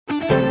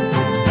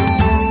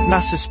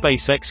NASA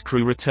SpaceX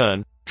crew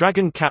return,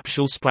 Dragon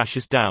capsule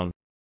splashes down.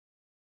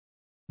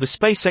 The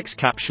SpaceX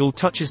capsule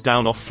touches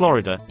down off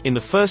Florida, in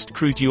the first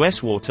crewed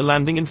U.S. water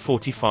landing in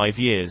 45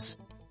 years.